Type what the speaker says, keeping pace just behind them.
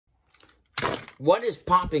What is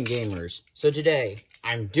poppin', gamers? So today,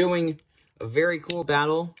 I'm doing a very cool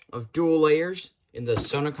battle of dual layers in the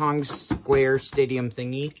Sonokong Square Stadium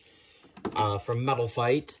thingy from Metal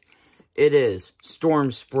Fight. It is Storm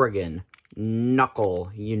Spriggan,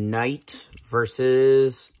 Knuckle Unite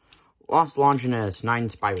versus Longinus 9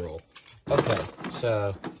 Spiral. Okay,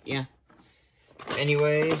 so, yeah.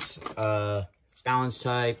 Anyways, balance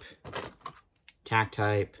type, attack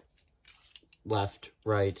type, left,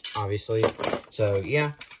 right, obviously. So,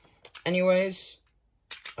 yeah. Anyways,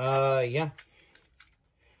 yeah.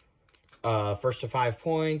 First to 5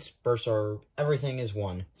 points, bursts are, everything is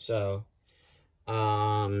 1. So,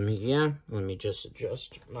 yeah, let me just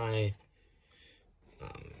adjust my,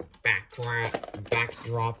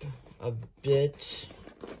 backdrop a bit.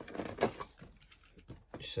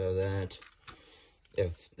 So that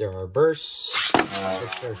if there are bursts,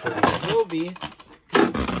 which there certainly will be,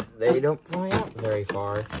 they don't fly out very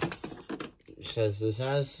far. It says this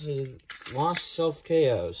has lost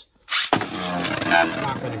self-KOs. I'm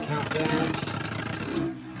not going to count that.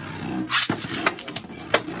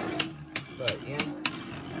 But, yeah.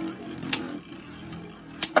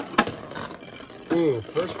 Ooh,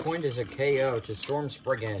 first point is a KO to Storm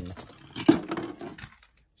Spriggan.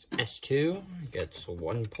 S2 gets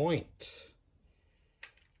 1 point.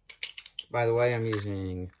 By the way, I'm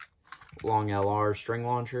using long LR string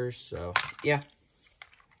launchers, so yeah.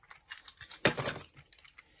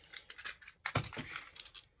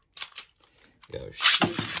 Go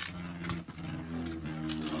shoot.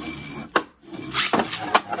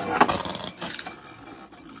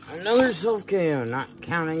 Another self KO, not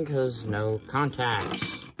counting because no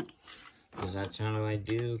contacts. Because that's how I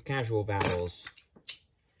do casual battles.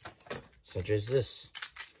 Such as this.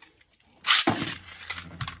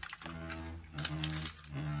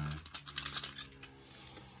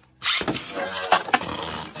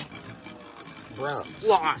 Bro,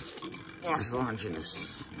 lost Longinus.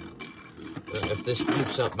 If this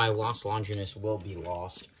keeps up, my lost Longinus will be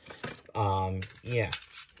lost. Yeah.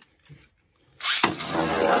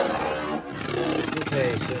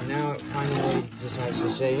 Okay, so now it finally decides to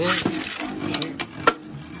say this.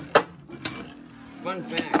 Fun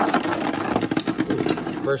fact.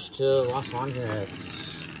 First to lost Longinus.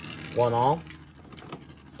 1-all.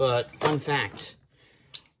 But, fun fact.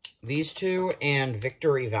 These two and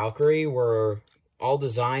Victory Valkyrie were all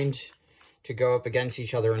designed to go up against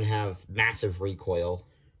each other and have massive recoil.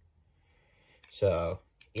 So,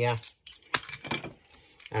 yeah.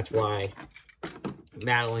 That's why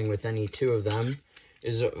battling with any two of them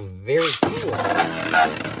is very cool.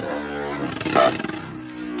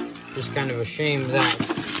 Just kind of a shame that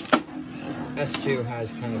S2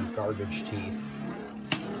 has kind of garbage teeth.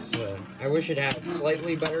 So, I wish it had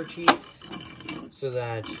slightly better teeth so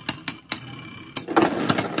that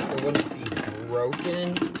it wouldn't be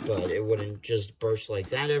broken, but it wouldn't just burst like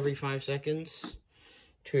that every 5 seconds.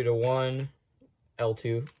 2-to-1,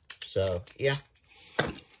 L2. So, yeah.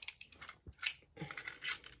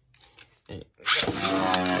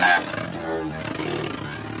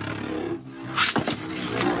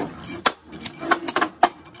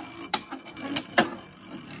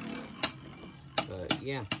 But,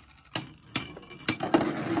 yeah.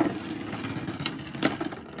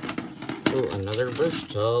 Ooh, another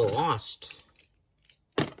burst to lost.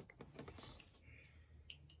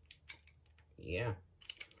 Yeah.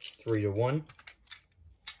 3-to-1.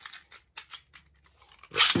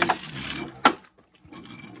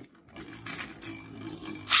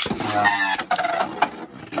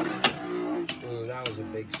 Ooh, that was a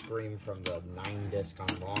big scream from the 9-disc on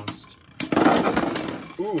Lost.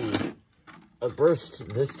 Ooh, a burst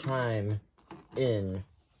this time in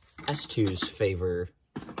S2's favor.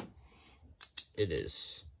 It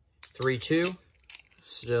is 3-2.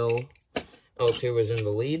 Still, L2 is in the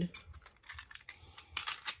lead.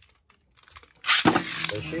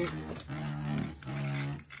 Go shoot.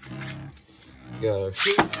 Go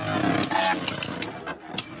shoot.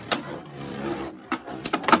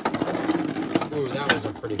 Ooh, that was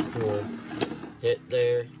a pretty cool hit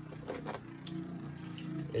there.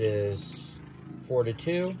 It is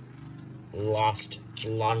 4-2. Lost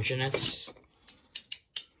Longinus.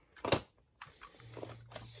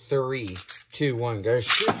 3, 2, 1, go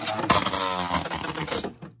shoot.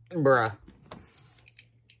 Bruh.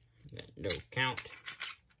 No count.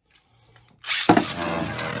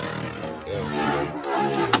 Go.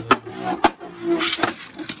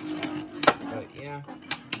 But yeah.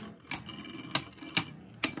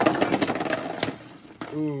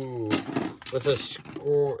 Ooh. With a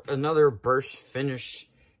score, another burst finish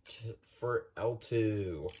for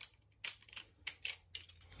L2.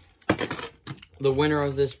 The winner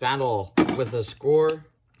of this battle with a score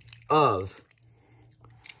of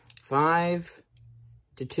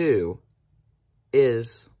 5-2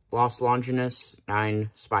 is Lost Longinus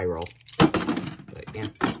 9 Spiral. But yeah,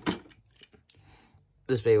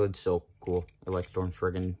 this Beyblade's still cool. I like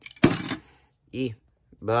Spriggan.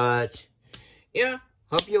 But yeah,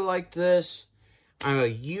 hope you liked this. I'm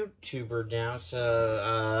a YouTuber now,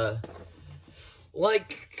 so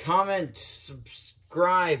like, comment,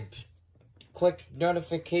 subscribe, click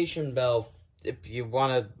notification bell if you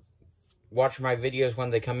want to watch my videos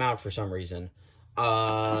when they come out for some reason.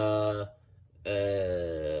 Other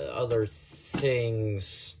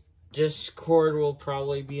things, Discord will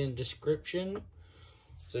probably be in description.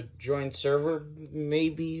 So join server,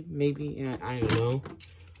 maybe, I don't know.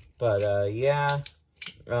 But yeah,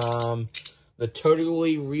 the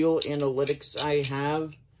totally real analytics I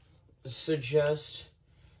have suggest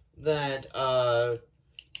that only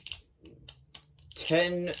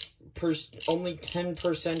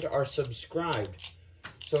 10% are subscribed.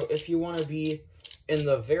 So if you want to be in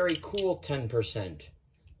the very cool 10%,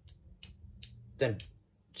 then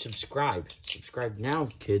subscribe. Subscribe now,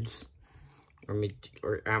 kids. Or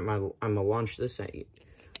I'm gonna launch this at you.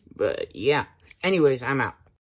 But yeah. Anyways, I'm out.